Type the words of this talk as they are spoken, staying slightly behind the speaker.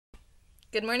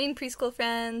Good morning, preschool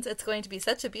friends. It's going to be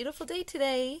such a beautiful day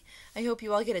today. I hope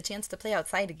you all get a chance to play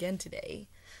outside again today.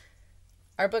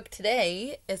 Our book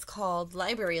today is called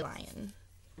Library Lion,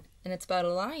 and it's about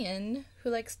a lion who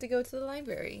likes to go to the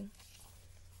library.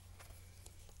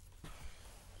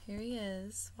 Here he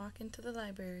is, walking to the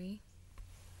library.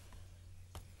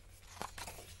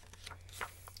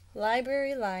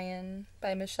 Library Lion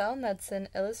by Michelle Knudsen,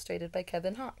 illustrated by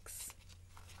Kevin Hawks.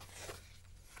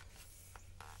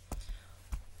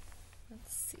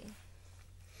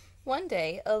 One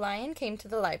day, a lion came to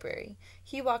the library.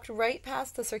 He walked right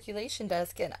past the circulation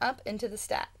desk and up into the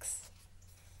stacks.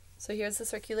 So here's the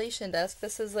circulation desk.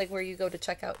 This is like where you go to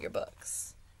check out your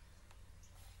books.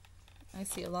 I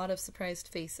see a lot of surprised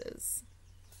faces.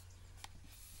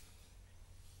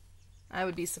 I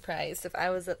would be surprised if I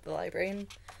was at the library and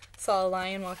saw a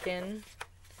lion walk in.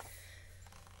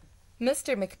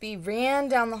 Mr. McBee ran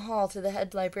down the hall to the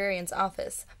head librarian's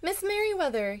office. "Miss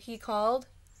Merriweather," he called.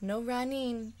 "No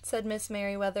running," said Miss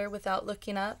Merriweather without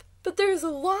looking up. "But there's a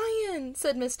lion,"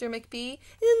 said Mr. McBee,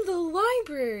 "in the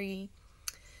library."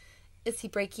 "Is he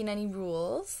breaking any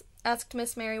rules?" asked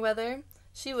Miss Merriweather.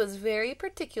 She was very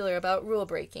particular about rule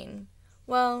breaking.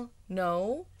 "Well,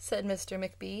 no," said Mr.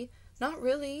 McBee, "not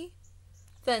really."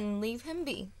 "Then leave him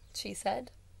be," she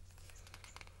said.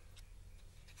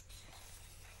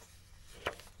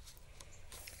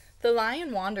 The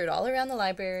lion wandered all around the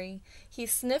library. He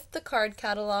sniffed the card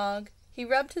catalog. He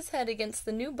rubbed his head against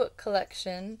the new book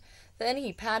collection. Then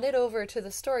he padded over to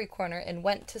the story corner and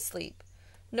went to sleep.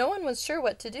 No one was sure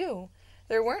what to do.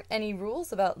 There weren't any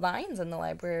rules about lions in the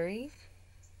library.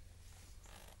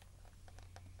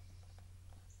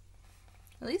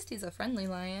 At least he's a friendly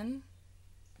lion.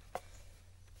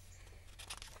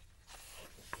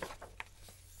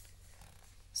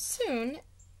 Soon,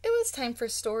 it was time for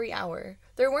story hour.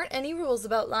 There weren't any rules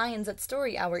about lions at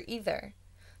story hour either.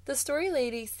 The story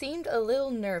lady seemed a little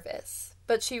nervous,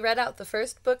 but she read out the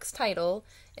first book's title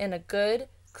in a good,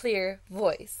 clear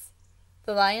voice.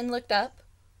 The lion looked up.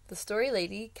 The story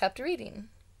lady kept reading.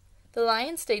 The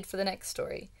lion stayed for the next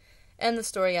story, and the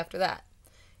story after that.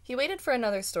 He waited for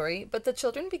another story, but the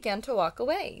children began to walk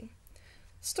away.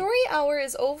 "Story hour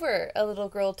is over," a little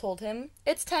girl told him.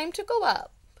 "It's time to go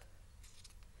up."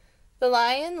 The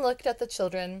lion looked at the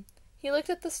children. He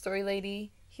looked at the story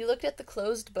lady. He looked at the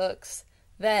closed books.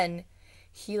 Then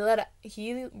he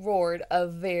roared a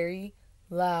very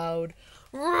loud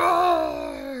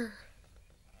roar.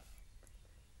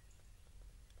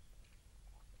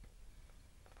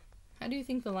 How do you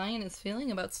think the lion is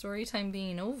feeling about story time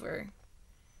being over?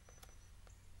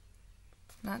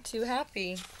 Not too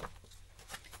happy.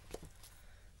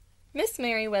 Miss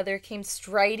Merriweather came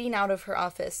striding out of her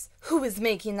office. "Who is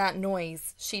making that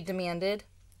noise?" she demanded.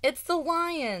 "It's the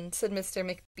lion," said Mr.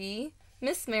 McBee.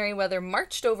 Miss Merriweather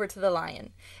marched over to the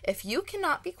lion. "If you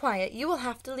cannot be quiet, you will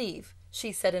have to leave,"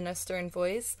 she said in a stern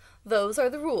voice. "Those are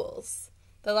the rules."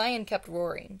 The lion kept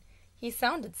roaring. He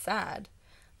sounded sad.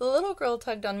 The little girl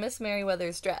tugged on Miss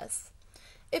Merriweather's dress.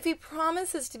 "If he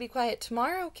promises to be quiet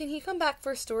tomorrow, can he come back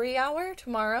for story hour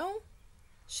tomorrow?"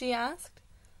 she asked.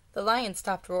 The lion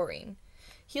stopped roaring.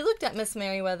 He looked at Miss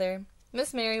Merriweather.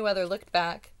 Miss Merriweather looked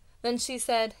back. Then she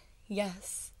said,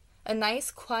 "Yes, a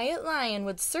nice, quiet lion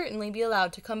would certainly be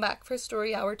allowed to come back for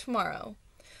story hour tomorrow."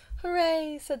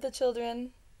 "Hooray," said the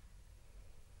children.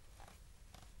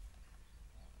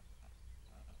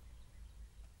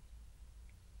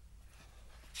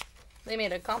 They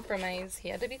made a compromise. He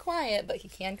had to be quiet, but he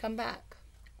can come back.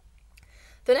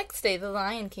 The next day the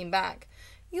lion came back.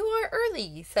 "You are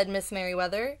early," said Miss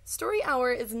Merriweather. "Story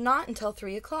hour is not until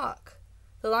 3 o'clock."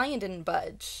 The lion didn't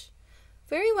budge.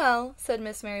 "Very well," said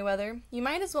Miss Merriweather. "You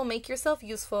might as well make yourself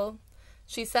useful."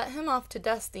 She set him off to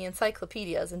dust the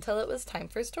encyclopedias until it was time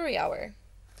for story hour.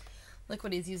 Look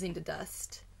what he's using to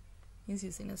dust. He's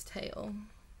using his tail.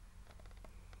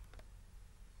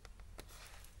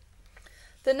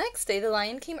 The next day the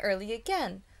lion came early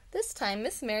again. This time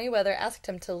Miss Merriweather asked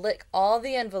him to lick all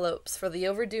the envelopes for the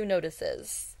overdue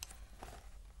notices.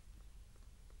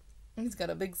 He's got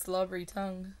a big slobbery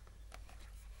tongue.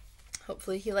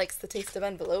 Hopefully he likes the taste of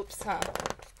envelopes, huh?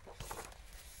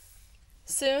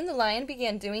 Soon the lion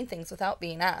began doing things without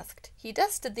being asked. He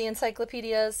dusted the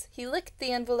encyclopedias, he licked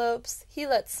the envelopes, he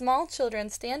let small children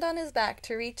stand on his back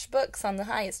to reach books on the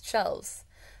highest shelves.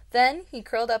 Then he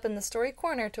curled up in the story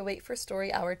corner to wait for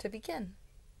story hour to begin.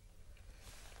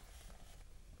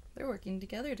 They're working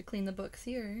together to clean the books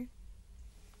here.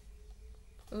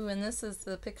 Ooh, and this is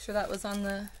the picture that was on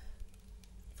the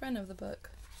front of the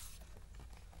book.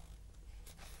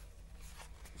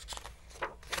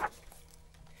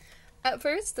 At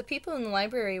first, the people in the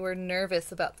library were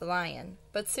nervous about the lion,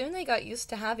 but soon they got used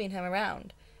to having him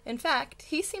around. In fact,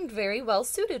 he seemed very well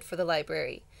suited for the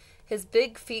library. His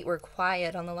big feet were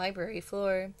quiet on the library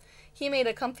floor. He made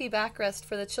a comfy backrest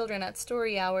for the children at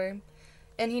story hour,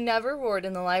 and he never roared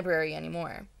in the library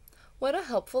anymore. "What a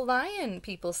helpful lion,"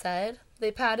 people said.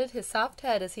 They patted his soft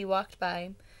head as he walked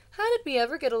by. "How did we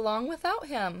ever get along without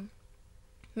him?"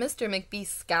 Mr. McBee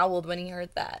scowled when he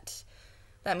heard that.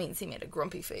 That means he made a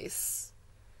grumpy face.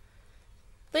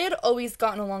 They had always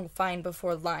gotten along fine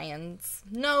before lions.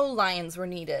 No lions were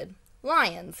needed.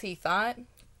 Lions, he thought,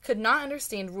 could not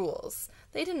understand rules.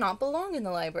 They did not belong in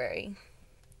the library.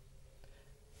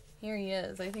 Here he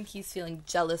is. I think he's feeling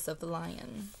jealous of the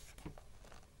lion.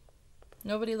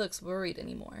 Nobody looks worried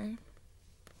anymore.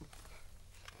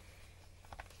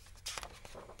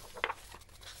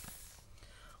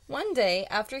 One day,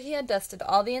 after he had dusted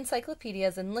all the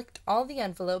encyclopedias and licked all the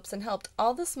envelopes and helped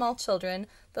all the small children,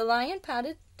 the lion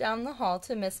padded down the hall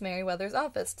to Miss Merriweather's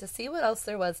office to see what else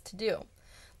there was to do.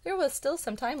 There was still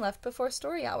some time left before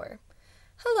story hour.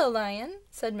 "Hello, Lion,"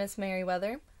 said Miss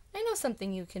Merriweather. "I know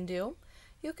something you can do.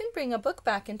 You can bring a book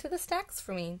back into the stacks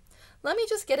for me. Let me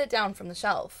just get it down from the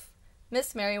shelf."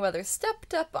 Miss Merriweather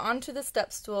stepped up onto the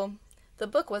step stool. The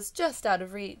book was just out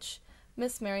of reach.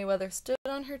 Miss Merriweather stood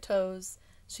on her toes.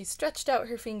 She stretched out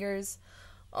her fingers.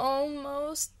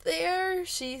 "Almost there,"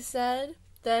 she said.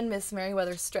 Then Miss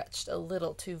Merriweather stretched a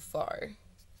little too far.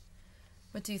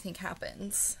 What do you think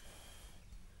happens?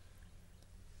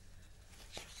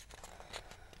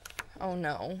 Oh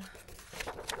no.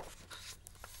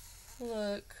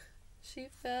 Look, she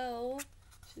fell.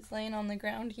 She's laying on the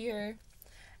ground here.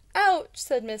 "Ouch,"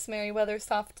 said Miss Merriweather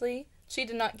softly. She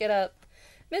did not get up.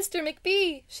 "Mr.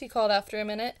 McBee," she called after a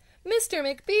minute. "Mr.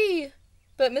 McBee."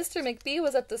 But Mr. McBee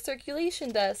was at the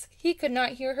circulation desk. He could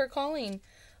not hear her calling.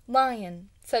 "Lion,"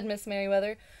 said Miss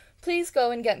Merriweather, "please go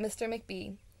and get Mr.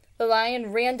 McBee." The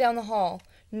lion ran down the hall.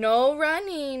 "No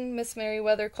running," Miss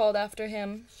Merriweather called after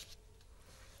him.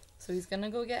 So he's going to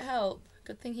go get help.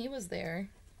 Good thing he was there.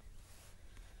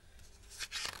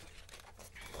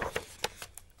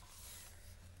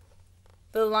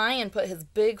 The lion put his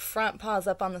big front paws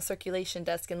up on the circulation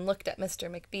desk and looked at Mr.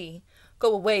 McBee.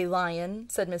 "Go away, Lion,"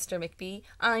 said Mr. McBee.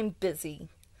 "I'm busy."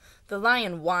 The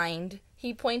lion whined.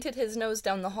 He pointed his nose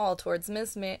down the hall towards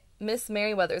Miss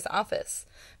Merriweather's office.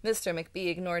 Mr. McBee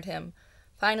ignored him.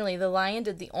 Finally, the lion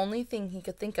did the only thing he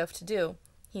could think of to do.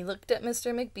 He looked at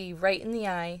Mr. McBee right in the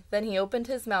eye. Then he opened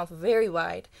his mouth very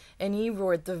wide, and he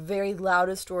roared the very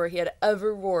loudest roar he had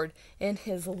ever roared in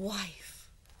his life.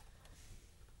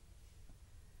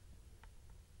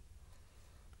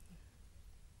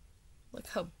 Look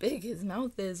how big his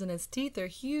mouth is, and his teeth are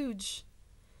huge.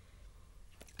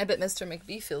 I bet Mr.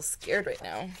 McBee feels scared right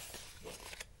now.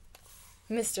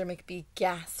 Mr. McBee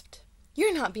gasped.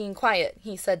 "You're not being quiet,"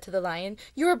 he said to the lion.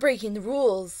 "You're breaking the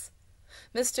rules."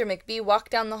 Mr. McBee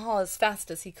walked down the hall as fast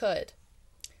as he could.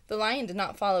 The lion did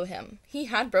not follow him. He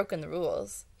had broken the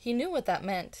rules. He knew what that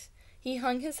meant. He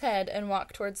hung his head and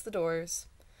walked towards the doors.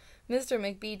 Mr.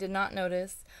 McBee did not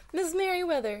notice. "Miss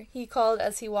Merriweather," he called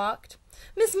as he walked.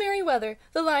 "Miss Merriweather,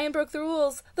 the lion broke the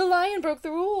rules! The lion broke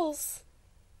the rules!"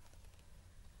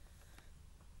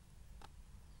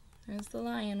 There's the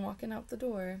lion walking out the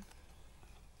door.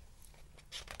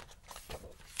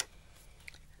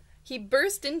 He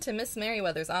burst into Miss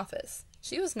Merriweather's office.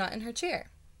 She was not in her chair.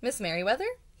 "Miss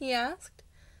Merriweather?" he asked.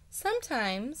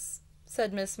 "Sometimes,"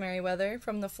 said Miss Merriweather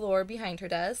from the floor behind her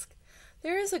desk,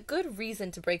 "there is a good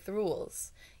reason to break the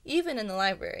rules, even in the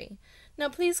library. Now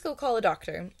please go call a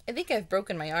doctor. I think I've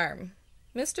broken my arm."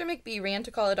 Mr. McBee ran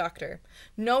to call a doctor.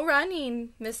 "No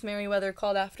running," Miss Merriweather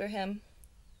called after him.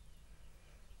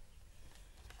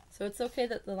 So it's okay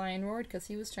that the lion roared because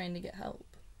he was trying to get help.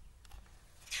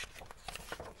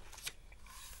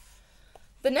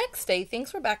 The next day,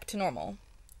 things were back to normal.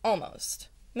 Almost.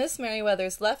 Miss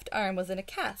Merriweather's left arm was in a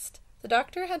cast. The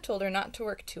doctor had told her not to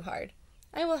work too hard.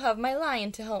 "I will have my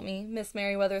lion to help me," Miss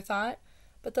Merriweather thought.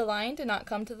 But the lion did not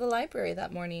come to the library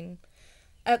that morning.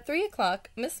 At 3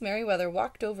 o'clock, Miss Merriweather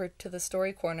walked over to the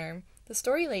story corner. The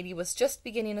story lady was just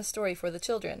beginning a story for the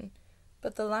children.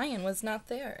 But the lion was not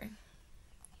there.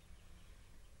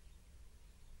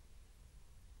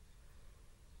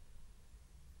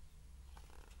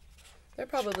 They're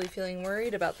probably feeling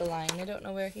worried about the lion. They don't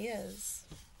know where he is.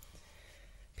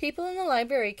 People in the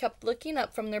library kept looking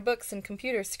up from their books and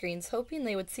computer screens, hoping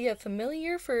they would see a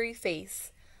familiar furry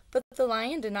face. But the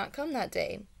lion did not come that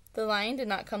day. The lion did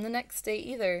not come the next day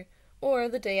either, or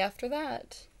the day after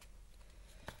that.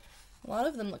 A lot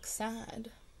of them look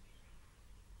sad.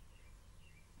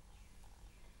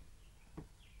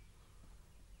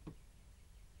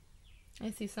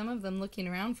 I see some of them looking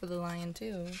around for the lion,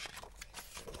 too.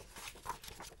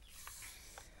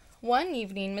 One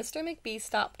evening, Mr. McBee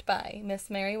stopped by Miss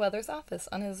Merriweather's office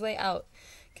on his way out.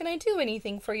 "Can I do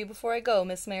anything for you before I go,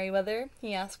 Miss Merriweather?"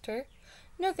 he asked her.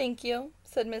 "No, thank you,"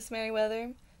 said Miss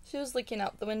Merriweather. She was looking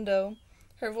out the window.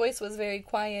 Her voice was very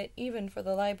quiet, even for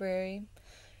the library.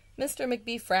 Mr.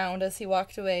 McBee frowned as he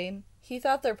walked away. He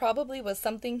thought there probably was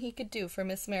something he could do for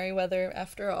Miss Merriweather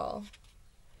after all.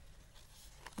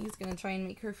 He's going to try and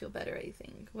make her feel better, I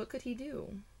think. What could he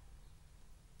do?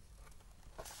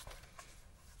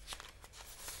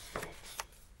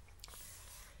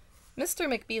 Mr.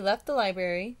 McBee left the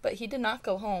library, but he did not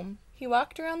go home. He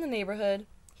walked around the neighborhood.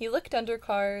 He looked under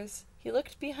cars. He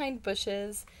looked behind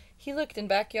bushes. He looked in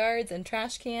backyards and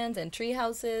trash cans and tree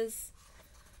houses.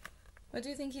 What do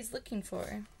you think he's looking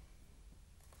for?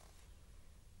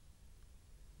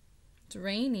 It's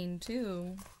raining,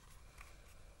 too.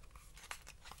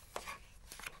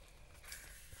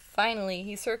 Finally,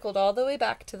 he circled all the way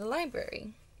back to the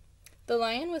library. The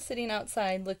lion was sitting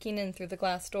outside, looking in through the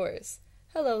glass doors.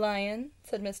 "Hello, Lion,"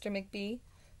 said Mr. McBee.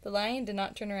 The lion did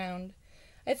not turn around.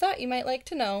 "I thought you might like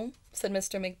to know," said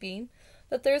Mr. McBee,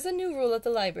 "that there's a new rule at the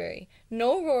library.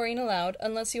 No roaring allowed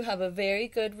unless you have a very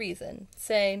good reason.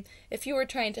 Say, if you were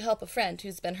trying to help a friend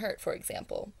who's been hurt, for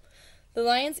example." The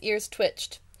lion's ears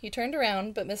twitched. He turned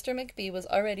around, but Mr. McBee was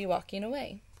already walking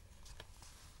away.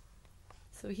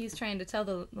 So he's trying to tell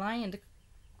the lion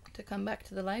to come back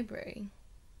to the library.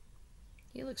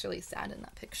 He looks really sad in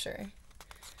that picture.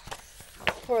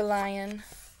 Poor lion.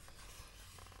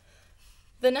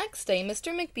 The next day,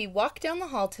 Mr. McBee walked down the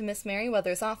hall to Miss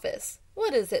Merriweather's office.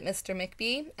 "What is it, Mr.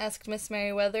 McBee?" asked Miss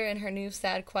Merriweather in her new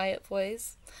sad, quiet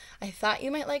voice. "I thought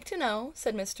you might like to know,"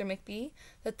 said Mr. McBee,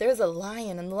 "that there's a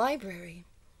lion in the library."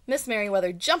 Miss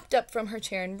Merriweather jumped up from her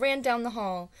chair and ran down the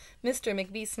hall. Mr.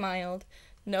 McBee smiled.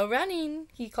 "No running,"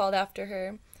 he called after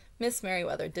her. Miss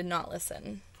Merriweather did not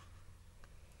listen.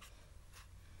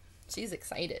 She's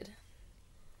excited.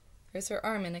 There's her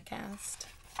arm in a cast.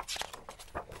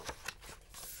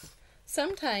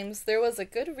 Sometimes there was a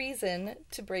good reason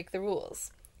to break the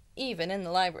rules, even in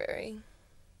the library.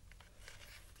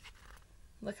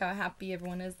 Look how happy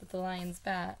everyone is that the lion's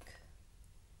back.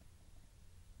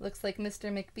 Looks like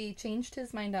Mr. McBee changed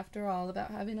his mind after all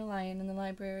about having a lion in the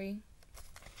library.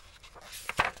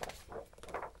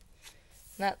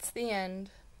 That's the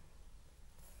end.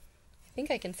 I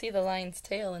think I can see the lion's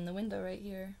tail in the window right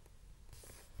here.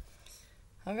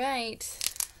 All right,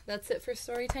 that's it for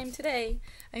story time today.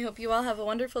 I hope you all have a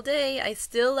wonderful day. I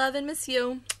still love and miss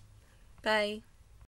you. Bye.